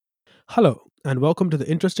Hello, and welcome to the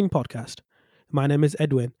Interesting Podcast. My name is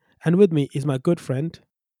Edwin, and with me is my good friend.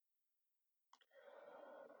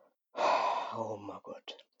 Oh my god.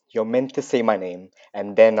 You're meant to say my name,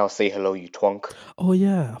 and then I'll say hello, you twonk. Oh,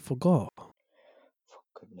 yeah, I forgot. For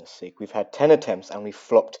goodness sake, we've had 10 attempts and we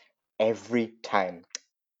flopped every time.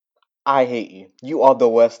 I hate you. You are the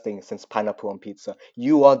worst thing since pineapple on pizza.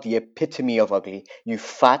 You are the epitome of ugly. You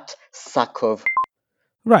fat sack of.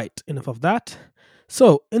 Right, enough of that.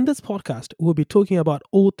 So, in this podcast, we'll be talking about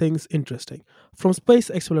all things interesting from space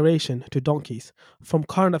exploration to donkeys, from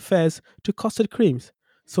current affairs to custard creams.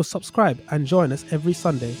 So, subscribe and join us every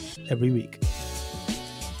Sunday, every week.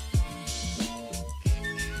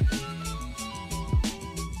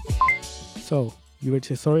 So, you ready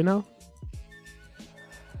to say sorry now?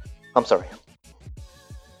 I'm sorry.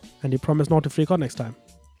 And you promise not to freak out next time?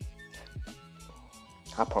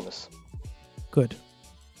 I promise. Good.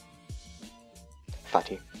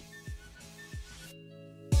 Fatty.